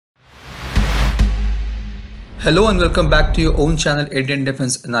Hello and welcome back to your own channel Indian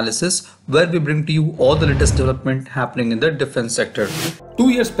Defense Analysis, where we bring to you all the latest development happening in the defense sector. 2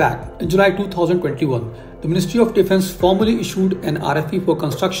 years back, in July 2021, the Ministry of Defense formally issued an RFP for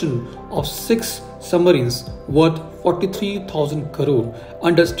construction of 6 submarines worth 43,000 crore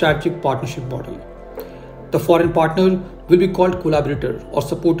under strategic partnership model. The foreign partner will be called collaborator or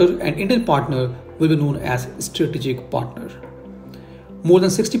supporter, and Indian partner will be known as strategic partner. More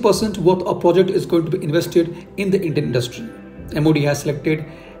than 60% worth of project is going to be invested in the Indian industry. MOD has selected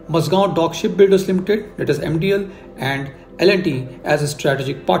Mazagon Dock Shipbuilders Limited, that is MDL, and L&T as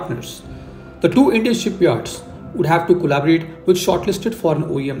strategic partners. The two Indian shipyards would have to collaborate with shortlisted foreign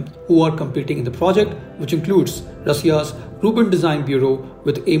OEM who are competing in the project, which includes Russia's Rubin Design Bureau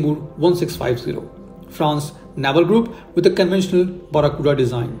with Amur 1650, France Naval Group with the conventional Barracuda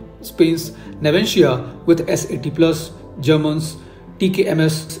design, Spain's Navantia with S80+, Germans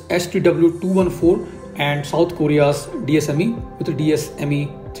TKMS HDW 214, and South Korea's DSME with the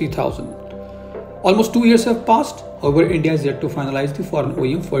DSME 3000. Almost 2 years have passed, however, India is yet to finalize the foreign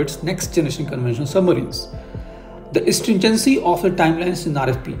OEM for its next generation conventional submarines. The stringency of the timelines in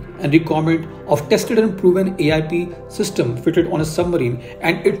RFP and requirement of tested and proven AIP system fitted on a submarine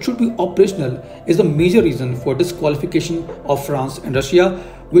and it should be operational is the major reason for disqualification of France and Russia,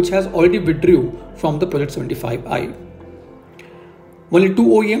 which has already withdrew from the Project 75I. Only two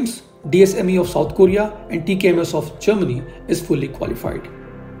OEMs, DSME of South Korea and TKMS of Germany, is fully qualified.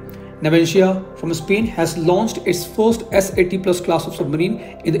 Navantia from Spain has launched its first S80+ class of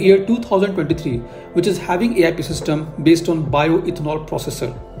submarine in the year 2023, which is having AIP system based on bioethanol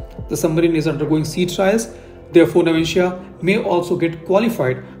processor. The submarine is undergoing sea trials, therefore Navantia may also get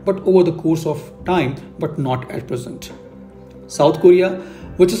qualified, but over the course of time, but not at present. South Korea,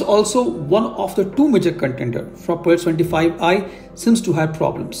 which is also one of the two major contenders for Project 25I, seems to have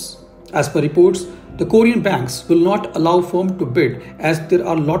problems. As per reports, the Korean banks will not allow firm to bid as there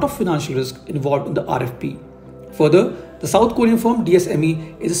are a lot of financial risk involved in the RFP. Further, the South Korean firm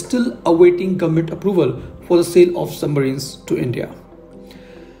DSME is still awaiting government approval for the sale of submarines to India.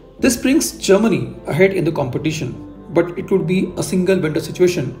 This brings Germany ahead in the competition, but it would be a single vendor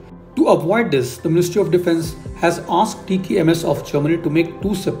situation. To avoid this, the Ministry of Defense has asked TKMS of Germany to make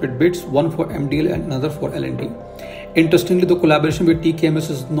two separate bids, one for MDL and another for L&T. Interestingly, the collaboration with TKMS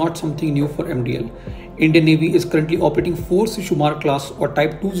is not something new for MDL. Indian Navy is currently operating 4 Shumar class or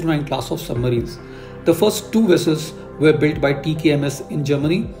Type 209 class of submarines. The first 2 vessels were built by TKMS in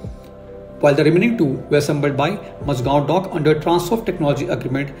Germany, while the remaining 2 were assembled by Mazagon Dock under transfer of technology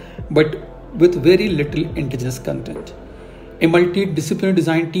agreement, but with very little indigenous content. A multidisciplinary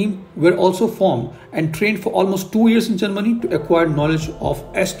design team were also formed and trained for almost 2 years in Germany to acquire knowledge of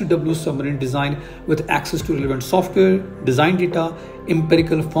HDW submarine design with access to relevant software, design data,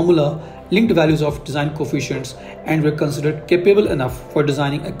 empirical formula, linked values of design coefficients, and were considered capable enough for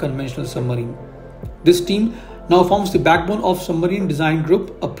designing a conventional submarine. This team now forms the backbone of Submarine Design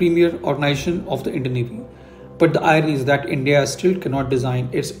Group, a premier organization of the Indian Navy. But the irony is that India still cannot design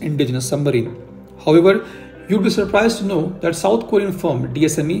its indigenous submarine. However, you'd be surprised to know that South Korean firm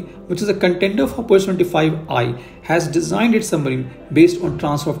DSME, which is a contender for Project 25I, has designed its submarine based on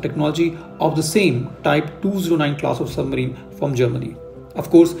transfer of technology of the same Type 209 class of submarine from Germany. Of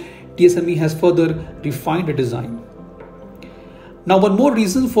course, DSME has further refined the design. Now, one more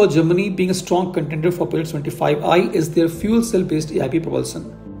reason for Germany being a strong contender for Project 25I is their fuel cell-based AIP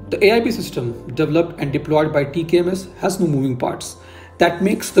propulsion. The AIP system developed and deployed by TKMS has no moving parts. That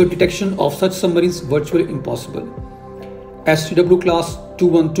makes the detection of such submarines virtually impossible. HDW class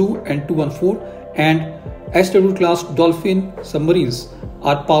 212 and 214 and HW class Dolphin submarines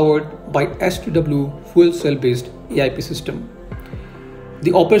are powered by HDW fuel cell based AIP system.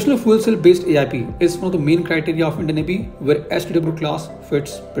 The operational fuel cell based AIP is one of the main criteria of Indian Navy, where HDW class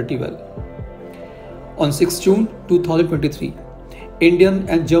fits pretty well. On 6 June 2023, Indian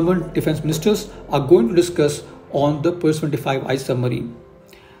and German defense ministers are going to discuss on the Project 25I submarine.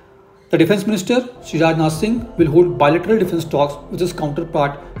 The Defense Minister, Rajnath Singh, will hold bilateral defense talks with his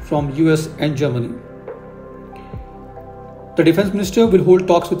counterpart from US and Germany. The Defense Minister will hold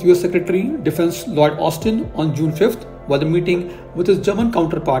talks with US Secretary Defense Lloyd Austin on June 5th, while the meeting with his German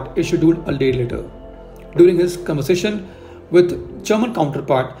counterpart is scheduled a day later. During his conversation with German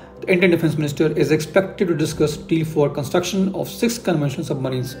counterpart, the Indian Defense Minister is expected to discuss deal for construction of 6 conventional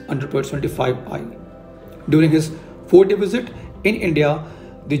submarines under Project 25I. During his 4-day visit in India,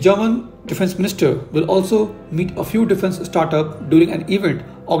 the German Defense Minister will also meet a few defense startups during an event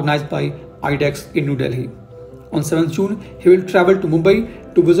organized by IDEX in New Delhi. On 7th June, he will travel to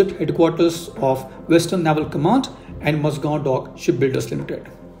Mumbai to visit headquarters of Western Naval Command and Mazagon Dock Shipbuilders Limited.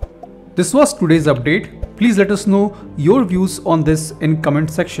 This was today's update. Please let us know your views on this in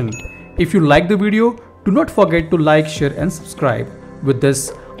comment section. If you like the video, do not forget to like, share and subscribe. With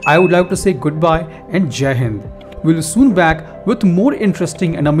this, I would like to say goodbye and Jai Hind. We'll soon back with more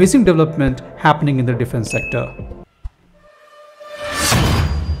interesting and amazing development happening in the defense sector.